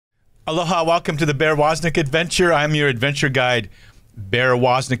Aloha, welcome to the Bear Woznick Adventure. I'm your adventure guide, Bear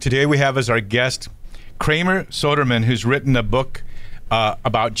Woznick. Today we have as our guest Kramer Soderberg, who's written a book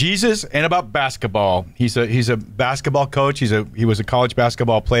about Jesus and about basketball. He's a basketball coach. He was a college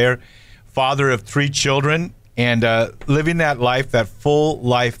basketball player, father of 3 children, and living that life, that full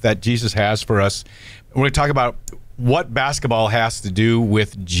life that Jesus has for us. We're going to talk about what basketball has to do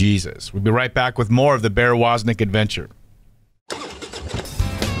with Jesus. We'll be right back with more of the Bear Woznick Adventure.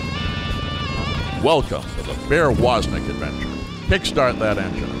 Welcome to the Bear Woznick Adventure. Kickstart that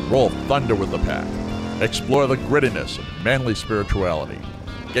engine and roll thunder with the pack. Explore the grittiness of manly spirituality.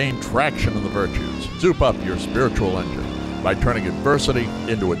 Gain traction in the virtues. Soup up your spiritual engine by turning adversity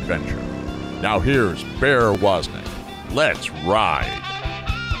into adventure. Now here's Bear Woznick. Let's ride.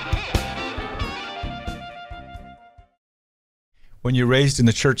 When you're raised in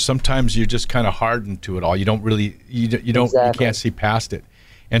the church, sometimes you're just kind of hardened to it all. You don't really, you can't see past it.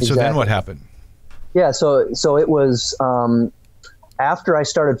 And so then what happened? Yeah, so it was after I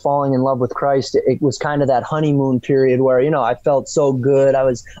started falling in love with Christ, it was kind of that honeymoon period where, I felt so good. I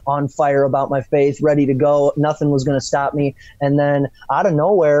was on fire about my faith, ready to go. Nothing was going to stop me. And then out of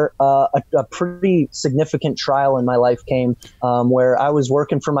nowhere, a pretty significant trial in my life came where I was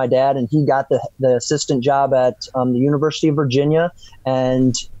working for my dad, and he got the assistant job at the University of Virginia,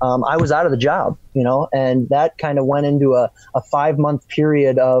 and I was out of the job, and that kind of went into a 5-month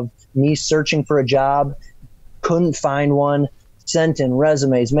period of me searching for a job, couldn't find one, sent in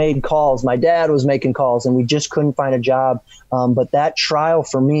resumes, made calls. My dad was making calls, and we just couldn't find a job. But that trial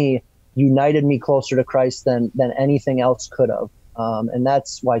for me united me closer to Christ than anything else could have. And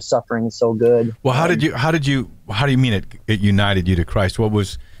that's why suffering is so good. Well, how do you mean it united you to Christ?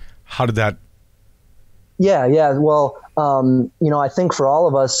 How did that? Yeah. Well, I think for all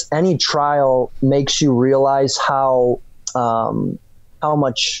of us, any trial makes you realize how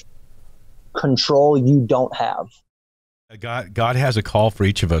much control you don't have. God has a call for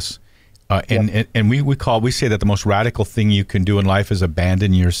each of us, and we say that the most radical thing you can do in life is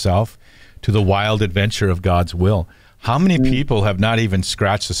abandon yourself to the wild adventure of God's will. How many people have not even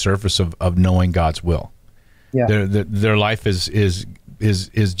scratched the surface of knowing God's will? Yeah. Their life is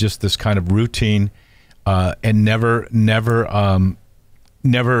just this kind of routine, and never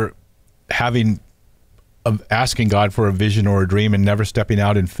asking God for a vision or a dream, and never stepping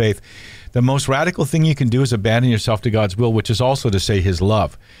out in faith. The most radical thing you can do is abandon yourself to God's will, which is also to say His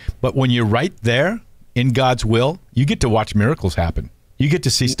love. But when you're right there in God's will, you get to watch miracles happen. You get to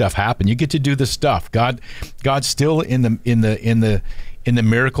see stuff happen. You get to do the stuff. God's still in the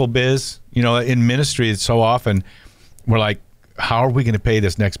miracle biz. In ministry, it's so often we're like, how are we going to pay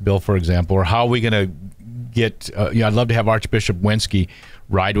this next bill, for example, or how are we going to get? I'd love to have Archbishop Wensky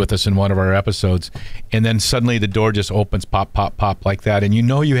ride with us in one of our episodes, and then suddenly the door just opens, pop, pop, pop, like that, and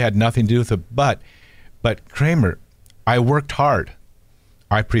you had nothing to do with it. But Kramer, I worked hard,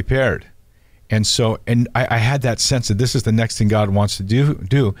 I prepared, and I had that sense that this is the next thing God wants to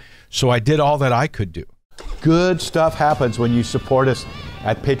do. So I did all that I could do. Good stuff happens when you support us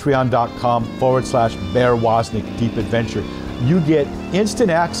at patreon.com/Bear Woznick Deep Adventure. You get instant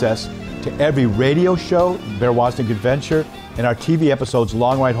access to every radio show, Bear Woznick Adventure, and our TV episodes,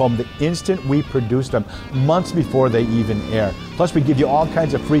 Long Ride Home, the instant we produce them, months before they even air. Plus, we give you all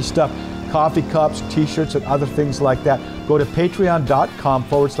kinds of free stuff, coffee cups, t-shirts, and other things like that. Go to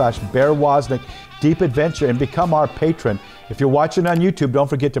patreon.com/Bear Woznick Deep Adventure and become our patron. If you're watching on YouTube, don't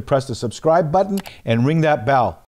forget to press the subscribe button and ring that bell.